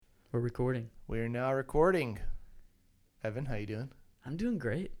We're recording. We're now recording. Evan, how you doing? I'm doing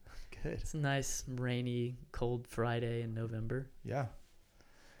great. Good. It's a nice, rainy, cold Friday in November. Yeah.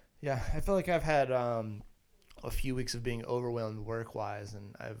 I feel like I've had a few weeks of being overwhelmed work-wise,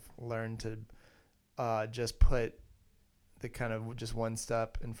 and I've learned to just put the kind of just one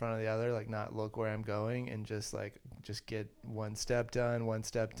step in front of the other, like not look where I'm going, and just get one step done, one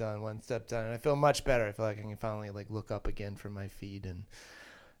step done, one step done. And I feel much better. I feel like I can finally look up again from my feed, and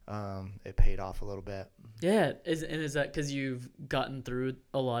it paid off a little bit. Yeah, is that because you've gotten through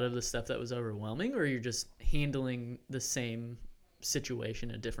a lot of the stuff that was overwhelming, or you're just handling the same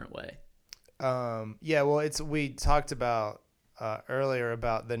situation a different way? We talked about earlier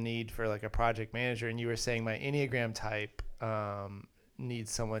about the need for like a project manager, and you were saying my Enneagram type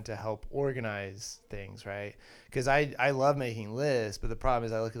needs someone to help organize things, right? Because I love making lists, but the problem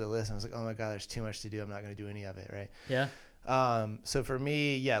is I look at the list and I was like, oh my God, there's too much to do. I'm not going to do any of it, right? Yeah. So for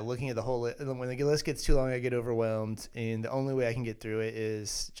me, looking at the whole list, when the list gets too long, I get overwhelmed, and the only way I can get through it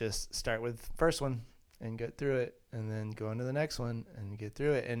is just start with the first one and get through it, and then go on to the next one and get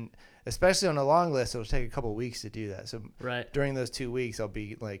through it. And especially on a long list, it'll take a couple of weeks to do that. So right. During those 2 weeks, I'll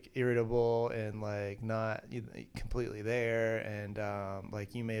be like irritable and like not completely there. And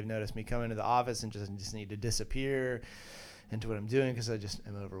like you may have noticed me come into the office and just need to disappear into what I'm doing because I just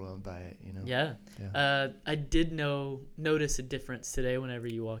am overwhelmed by it, you know? Yeah. I did notice a difference today whenever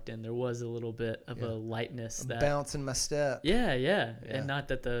you walked in. There was a little bit of a lightness. A bounce in my step. Yeah. And not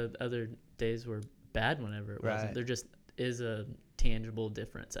that the other days were bad whenever it wasn't. There just is a tangible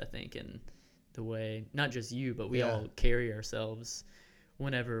difference, I think, in the way, not just you, but we all carry ourselves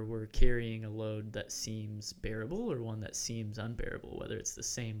whenever we're carrying a load that seems bearable or one that seems unbearable, whether it's the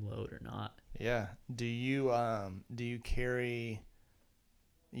same load or not. Yeah. Do you carry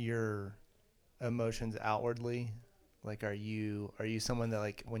your emotions outwardly? Like, are you someone that,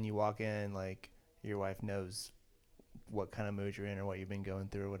 like, when you walk in, like, your wife knows what kind of mood you're in or what you've been going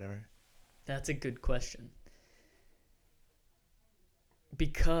through or whatever? That's a good question.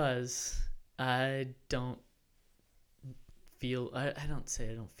 Because I don't feel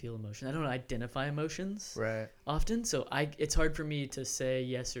emotion. I don't identify emotions often. So it's hard for me to say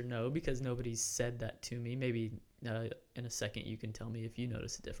yes or no because nobody's said that to me. Maybe in a second you can tell me if you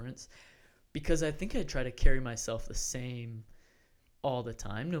notice a difference. Because I think I try to carry myself the same all the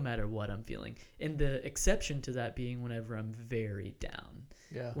time, no matter what I'm feeling. And the exception to that being whenever I'm very down.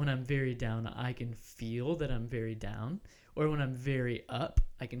 Yeah. When I'm very down, I can feel that I'm very down. Or when I'm very up,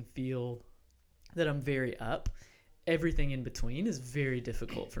 I can feel that I'm very up. Everything in between is very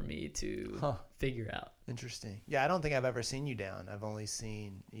difficult for me to figure out. Interesting. Yeah, I don't think I've ever seen you down. I've only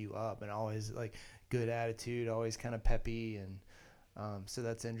seen you up, and always like good attitude, always kind of peppy, and so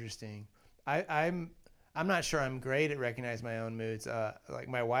that's interesting. I'm not sure I'm great at recognizing my own moods. Like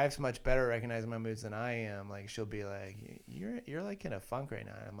my wife's much better at recognizing my moods than I am. Like she'll be like, "You're like in a funk right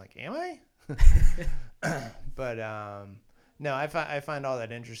now." And I'm like, "Am I?" But no, I find all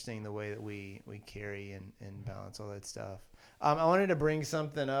that interesting, the way that we carry and balance all that stuff. I wanted to bring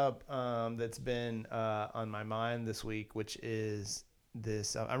something up that's been on my mind this week, which is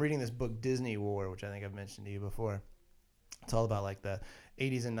this. I'm reading this book, Disney War, which I think I've mentioned to you before. It's all about like the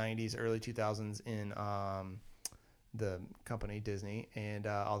 80s and 90s, early 2000s in the company Disney, and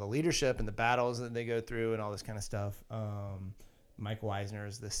all the leadership and the battles that they go through and all this kind of stuff. Mike Eisner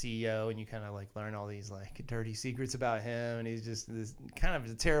is the CEO, and you kind of like learn all these like dirty secrets about him, and he's just this kind of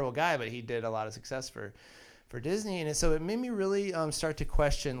a terrible guy, but he did a lot of success for Disney. And so it made me really start to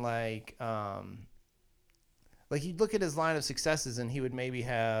question like you'd look at his line of successes, and he would maybe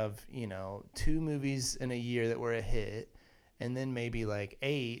have 2 movies in a year that were a hit, and then maybe like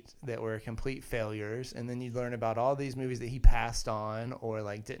 8 that were complete failures. And then you'd learn about all these movies that he passed on or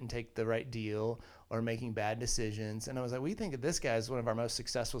like didn't take the right deal or making bad decisions. And I was like, we think of this guy as one of our most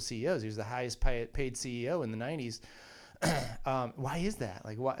successful CEOs. He was the highest paid CEO in the 90s. Why is that?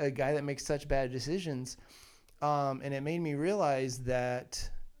 Like, why, a guy that makes such bad decisions? And it made me realize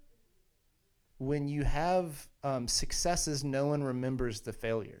that when you have successes, no one remembers the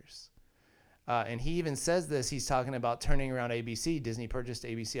failures. And he even says this. He's talking about turning around ABC. Disney purchased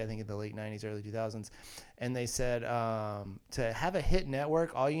ABC, I think, in the late 90s, early 2000s. And they said to have a hit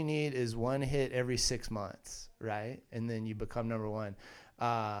network, all you need is one hit every 6 months, right? And then you become number one.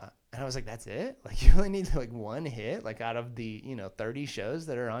 And I was like, that's it? Like, you only need like one hit, like out of the 30 shows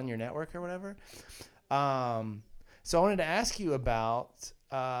that are on your network or whatever. So I wanted to ask you about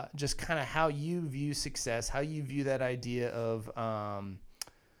just kind of how you view success, how you view that idea of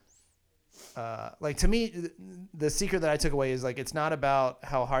like to me, the secret that I took away is like, it's not about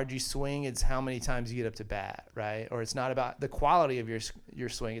how hard you swing. It's how many times you get up to bat. Right. Or it's not about the quality of your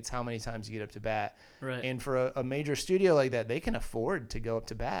swing. It's how many times you get up to bat. Right. And for a major studio like that, they can afford to go up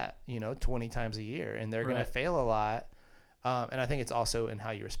to bat, 20 times a year, and they're going to fail a lot. And I think it's also in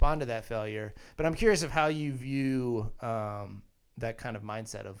how you respond to that failure. But I'm curious of how you view that kind of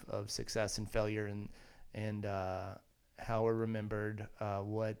mindset of success and failure, and how we're remembered,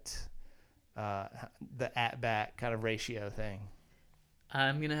 the at-bat kind of ratio thing.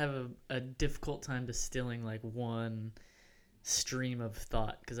 I'm going to have a difficult time distilling like one stream of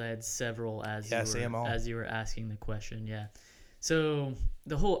thought because I had several as you were asking the question. Yeah. So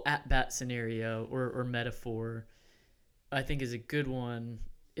the whole at-bat scenario or metaphor, I think, is a good one.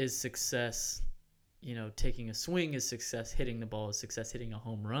 Is success, taking a swing is success, hitting the ball is success, hitting a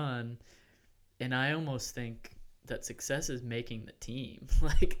home run. And I almost think that success is making the team,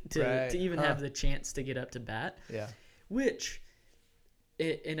 like to even have the chance to get up to bat. Yeah.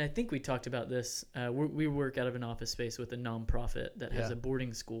 And I think we talked about this. We work out of an office space with a nonprofit that has a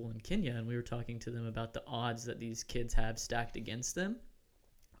boarding school in Kenya, and we were talking to them about the odds that these kids have stacked against them.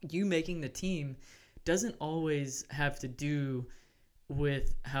 You making the team doesn't always have to do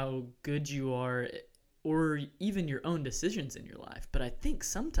with how good you are or even your own decisions in your life, but I think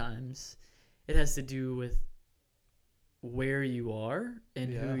sometimes it has to do with where you are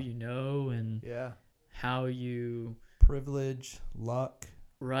and who you know and how you privilege, luck.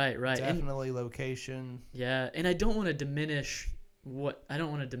 Right. Definitely location. Yeah, and I don't want to diminish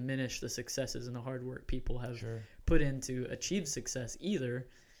the successes and the hard work people have put in to achieve success either.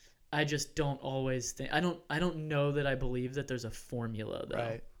 I just don't always think I don't know that I believe that there's a formula though.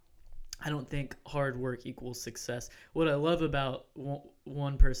 Right. I don't think hard work equals success. What I love about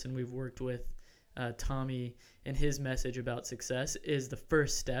one person we've worked with, Tommy, and his message about success is the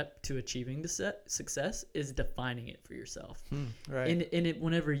first step to achieving the success is defining it for yourself. Right. And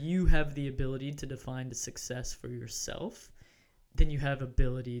whenever you have the ability to define the success for yourself, then you have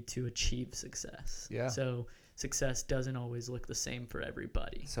ability to achieve success. Yeah. So success doesn't always look the same for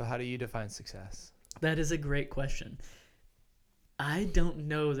everybody. So how do you define success? That is a great question. I don't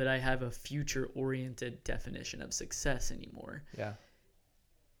know that I have a future-oriented definition of success anymore. Yeah.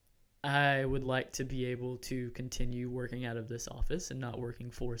 I would like to be able to continue working out of this office and not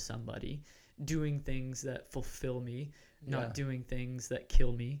working for somebody, doing things that fulfill me, not doing things that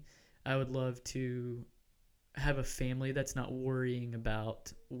kill me. I would love to have a family that's not worrying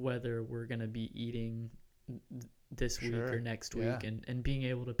about whether we're going to be eating this week or next week, and being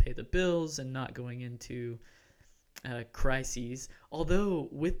able to pay the bills and not going into crises. Although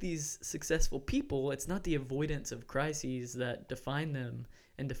with these successful people, it's not the avoidance of crises that define them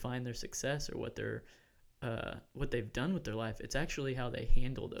and define their success or what they've done with their life. It's actually how they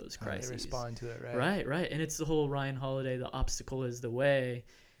handle those crises. How they respond to it, right? Right. And it's the whole Ryan Holiday, the obstacle is the way.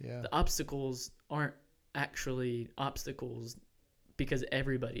 Yeah. The obstacles aren't actually obstacles because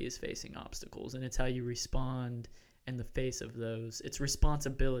everybody is facing obstacles, and it's how you respond in the face of those. It's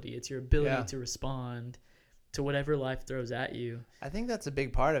responsibility. It's your ability to respond to whatever life throws at you. I think that's a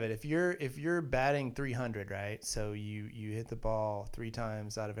big part of it. If you're batting 300, right? So you hit the ball 3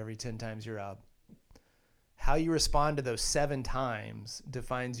 times out of every 10 times you're up. How you respond to those 7 times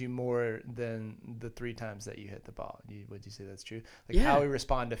defines you more than the 3 times that you hit the ball. Would you say that's true? How we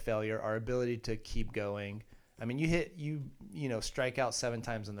respond to failure, our ability to keep going. I mean, you strike out 7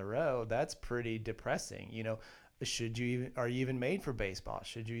 times in a row. That's pretty depressing. Are you even made for baseball?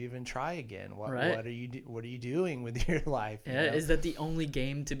 Should you even try again? What are you doing with your life? Yeah, is that the only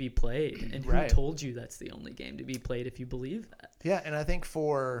game to be played? And who told you that's the only game to be played if you believe that? Yeah, and I think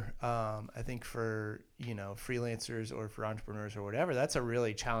for freelancers or for entrepreneurs or whatever, that's a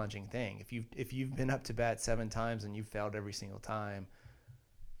really challenging thing. If you've been up to bat 7 times and you've failed every single time,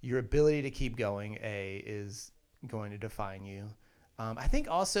 your ability to keep going is going to define you. I think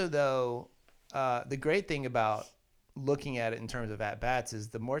also though, the great thing about looking at it in terms of at-bats is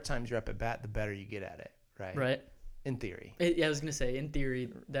the more times you're up at bat, the better you get at it, right? Right. In theory. I was going to say, in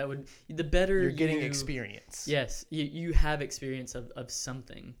theory, the better you're getting experience. Yes. You have experience of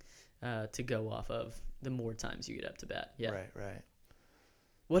something to go off of the more times you get up to bat. Yeah. Right.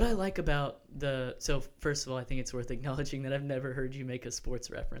 What I like about so first of all, I think it's worth acknowledging that I've never heard you make a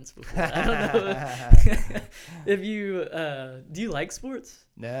sports reference before. I don't know if you, do you like sports?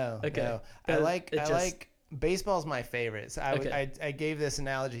 No. Okay. No. I like baseball's my favorite. So I gave this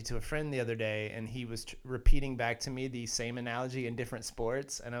analogy to a friend the other day, and he was repeating back to me the same analogy in different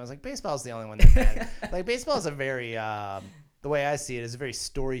sports. And I was like, baseball's the only one that matters. Like baseball is a very, the way I see it is a very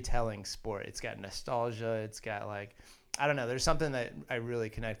storytelling sport. It's got nostalgia. It's got I don't know. There's something that I really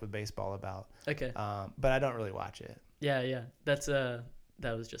connect with baseball about. Okay. But I don't really watch it. Yeah.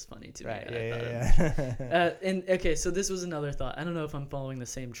 That was just funny to me. Right. Yeah. And okay, so this was another thought. I don't know if I'm following the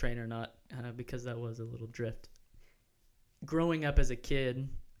same train or not, because that was a little drift. Growing up as a kid,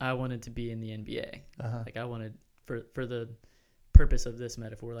 I wanted to be in the NBA. Like I wanted, for the purpose of this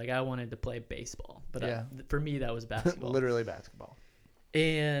metaphor, like I wanted to play baseball. But for me, that was basketball. Literally basketball.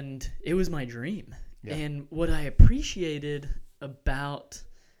 And it was my dream. Yeah. And what I appreciated about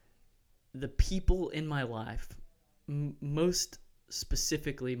the people in my life, most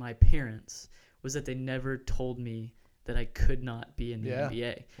specifically my parents, was that they never told me that I could not be in the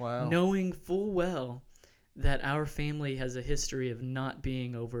NBA. Wow. Knowing full well that our family has a history of not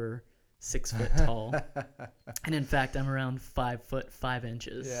being over 6 foot tall. And in fact, I'm around 5 foot 5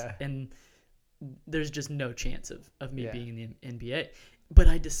 inches. Yeah. And there's just no chance of me being in the NBA. But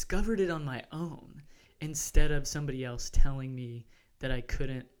I discovered it on my own instead of somebody else telling me that I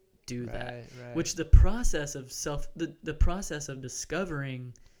couldn't do that. Right. Which the process of the process of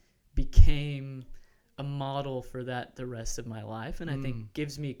discovering became a model for that the rest of my life, and I think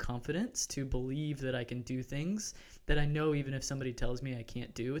gives me confidence to believe that I can do things that I know even if somebody tells me I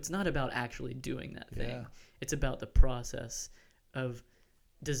can't do. It's not about actually doing that thing. Yeah. It's about the process of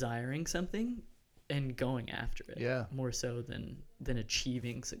desiring something and going after it. Yeah. More so than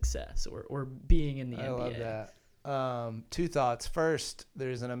achieving success or being in the NBA. I love that. 2 thoughts. First,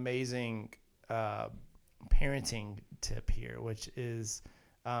 there's an amazing parenting tip here, which is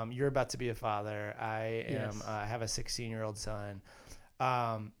you're about to be a father. I am. I have a 16-year-old son.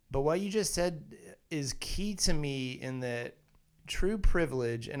 But what you just said is key to me in that true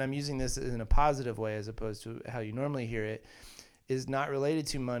privilege, and I'm using this in a positive way as opposed to how you normally hear it, is not related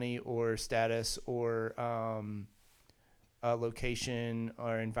to money or status or location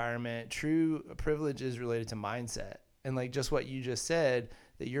or environment. True privilege is related to mindset. And like just what you just said,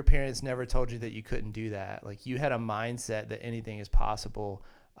 that your parents never told you that you couldn't do that. Like you had a mindset that anything is possible.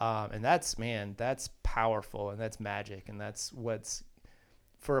 And that's powerful, and that's magic. And that's what's,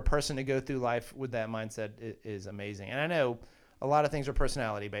 for a person to go through life with that mindset is amazing. And I know a lot of things are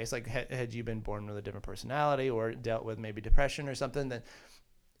personality based. Like had you been born with a different personality or dealt with maybe depression or something, then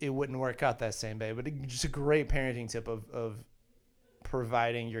it wouldn't work out that same way. But it's just a great parenting tip of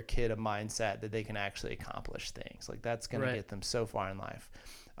providing your kid a mindset that they can actually accomplish things. Like that's going to get them so far in life.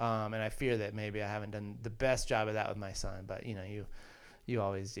 And I fear that maybe I haven't done the best job of that with my son, but you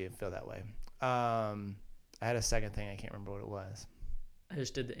always do feel that way. I had a second thing. I can't remember what it was. I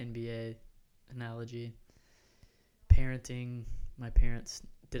just did the NBA analogy. Parenting, my parents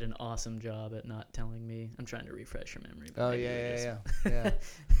did an awesome job at not telling me. I'm trying to refresh your memory. Oh, yeah.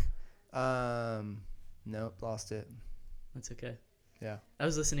 Nope, lost it. That's okay. Yeah. I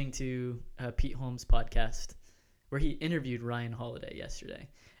was listening to Pete Holmes' podcast where he interviewed Ryan Holiday yesterday.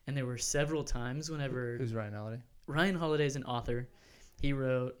 And there were several times whenever... Who's Ryan Holiday? Ryan Holiday is an author. He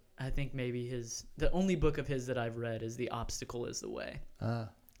wrote, I think maybe the only book of his that I've read is The Obstacle is the Way.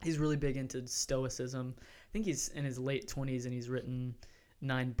 He's really big into stoicism. I think he's in his late 20s and he's written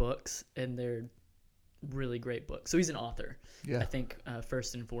 9 books, and they're really great books. So he's an author, I think,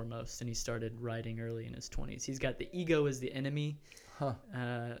 first and foremost, and he started writing early in his 20s. He's got The Ego is the Enemy,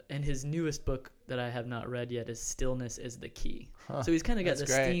 and his newest book that I have not read yet is Stillness is the Key. So he's kind of got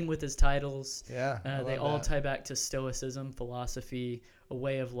this theme with his titles. They all tie back to stoicism, philosophy, a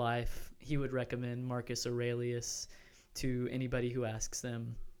way of life. He would recommend Marcus Aurelius to anybody who asks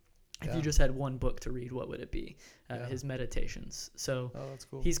them, if you just had one book to read, what would it be? His Meditations. So that's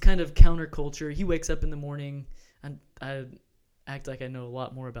cool. He's kind of counterculture. He wakes up in the morning, and I act like I know a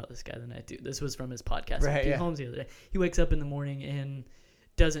lot more about this guy than I do. This was from his podcast with Pete Holmes the other day. He wakes up in the morning and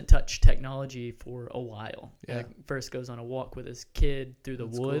doesn't touch technology for a while. First goes on a walk with his kid through the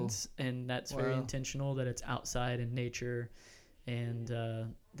woods, and that's very intentional that it's outside in nature, and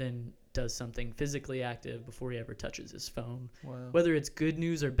then does something physically active before he ever touches his phone. Whether it's good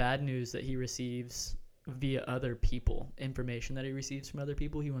news or bad news that he receives via other people, information that he receives from other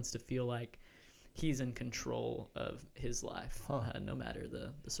people, he wants to feel like he's in control of his life, no matter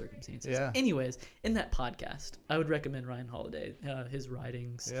the circumstances. Anyways, in that podcast, I would recommend Ryan Holiday, his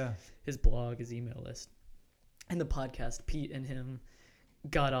writings, his blog, his email list. In the podcast, Pete and him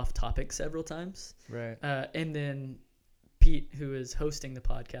got off topic several times. And then Pete, who is hosting the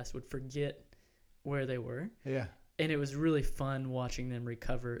podcast, would forget where they were. And it was really fun watching them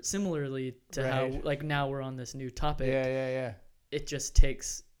recover. Similarly to how, like, now we're on this new topic. It just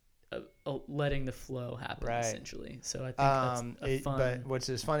takes letting the flow happen, essentially. So I think that's a fun... But which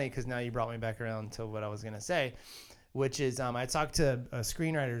is funny, because now you brought me back around to what I was going to say. which is I talk to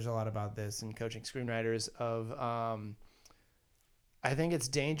screenwriters a lot about this and coaching screenwriters of I think it's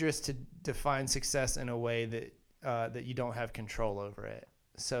dangerous to define success in a way that you don't have control over it.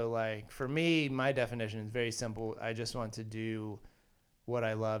 So like for me, my definition is very simple. I just want to do what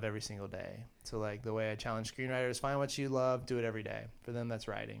I love every single day. So like the way I challenge screenwriters, find what you love, do it every day. For them, that's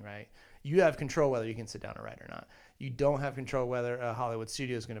writing, right? You have control whether you can sit down and write or not. You don't have control whether a Hollywood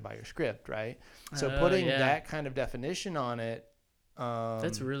studio is going to buy your script, right? So putting that kind of definition on it,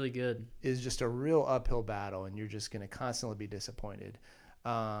 that's really good, is just a real uphill battle, and you're just going to constantly be disappointed.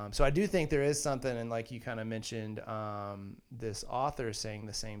 So I do think there is something, and like you kind of mentioned, this author saying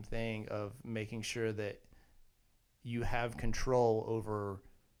the same thing of making sure that you have control over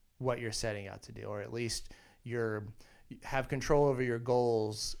what you're setting out to do, or at least you have control over your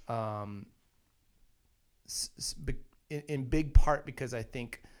goals, in big part because I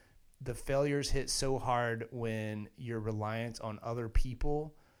think the failures hit so hard when you're reliant on other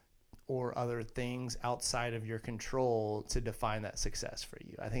people or other things outside of your control to define that success for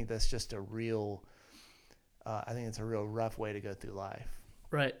you. I think that's just a real rough way to go through life.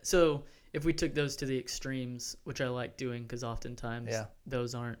 Right. So if we took those to the extremes, which I like doing because oftentimes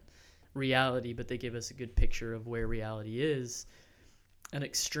those aren't reality, but they give us a good picture of where reality is. An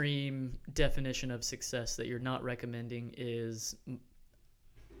extreme definition of success that you're not recommending is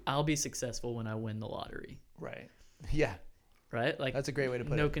I'll be successful when I win the lottery. Right. Yeah. Right? Like that's a great way to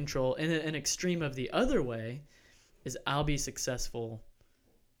put it. No control. And an extreme of the other way is I'll be successful.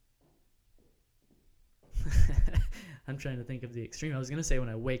 I'm trying to think of the extreme. I was going to say when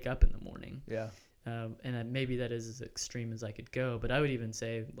I wake up in the morning. Yeah. And maybe that is as extreme as I could go. But I would even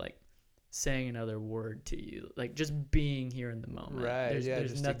say like saying another word to you, like just being here in the moment. Right.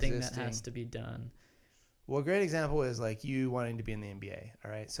 There's nothing existing that has to be done. Well, a great example is like you wanting to be in the NBA.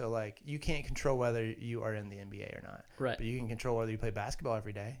 All right. So like you can't control whether you are in the NBA or not. Right. But you can control whether you play basketball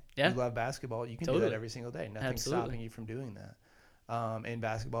every day. Yeah. You love basketball. You can do that every single day. Nothing's stopping you from doing that. And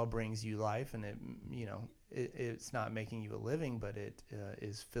basketball brings you life, and it's not making you a living, but it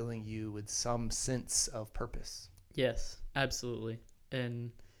is filling you with some sense of purpose. Yes, absolutely.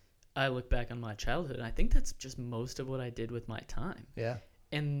 And I look back on my childhood, and I think that's just most of what I did with my time. Yeah.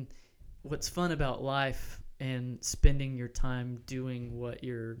 And what's fun about life and spending your time doing what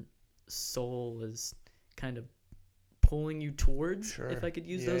your soul is kind of pulling you towards, if I could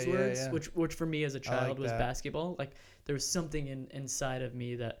use those words, which for me as a child was basketball. Like there was something inside of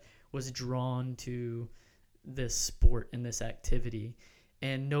me that was drawn to this sport and this activity.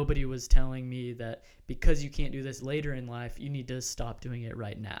 And nobody was telling me that because you can't do this later in life, you need to stop doing it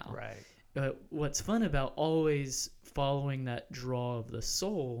right now. Right. But what's fun about always following that draw of the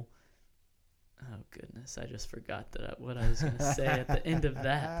soul, oh goodness, I just forgot what I was going to say at the end of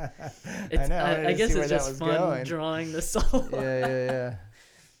that. I guess it's just fun drawing the soul. Yeah.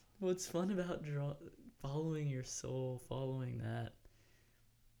 What's fun about following your soul, following that?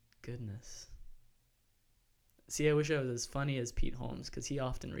 Goodness. See, I wish I was as funny as Pete Holmes because he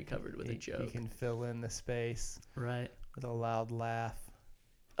often recovered with a joke. He can fill in the space. Right. With a loud laugh.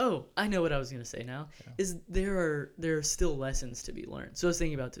 Oh, I know what I was going to say now. Yeah. Is there are still lessons to be learned. So I was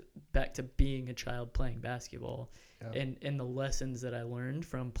thinking back to being a child playing basketball and the lessons that I learned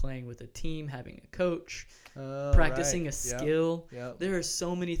from playing with a team, having a coach, practicing a skill. Yep. There are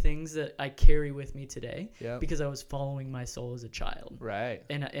so many things that I carry with me today because I was following my soul as a child. Right.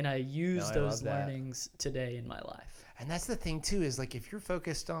 And I use those learnings today in my life. And that's the thing too, is like if you're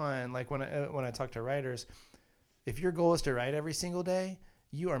focused on, like when I talk to writers, if your goal is to write every single day,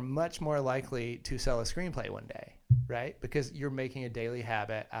 you are much more likely to sell a screenplay one day, right? Because you're making a daily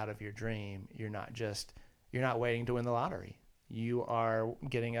habit out of your dream. You're not waiting to win the lottery. You are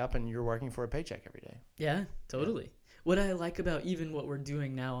getting up and you're working for a paycheck every day. Yeah, totally. Yeah. What I like about even what we're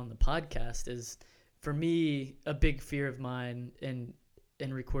doing now on the podcast is, for me, a big fear of mine in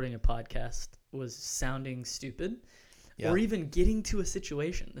recording a podcast was sounding stupid or even getting to a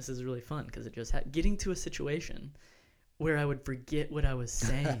situation. This is really fun because it just getting to a situation where I would forget what I was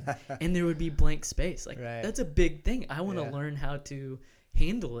saying and there would be blank space. Like that's a big thing. I want to learn how to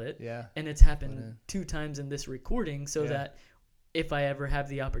handle it. Yeah. And it's happened 2 times in this recording so that if I ever have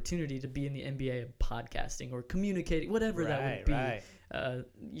the opportunity to be in the NBA of podcasting or communicating, whatever that would be,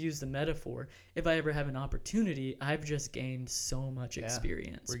 use the metaphor. If I ever have an opportunity, I've just gained so much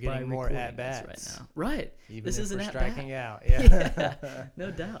experience. We're getting more at-bats right now. Right. Even this is we're an striking at-bat. out. Yeah. No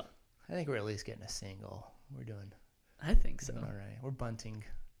doubt. I think we're at least getting a single. We're doing... I think so. All right. We're bunting.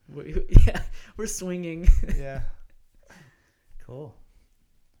 We're swinging. Yeah. Cool.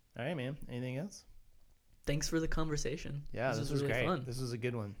 All right, man. Anything else? Thanks for the conversation. Yeah, this was really great. Fun. This was a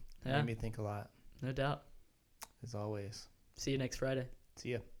good one. It made me think a lot. No doubt. as always. See you next Friday.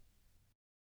 See ya.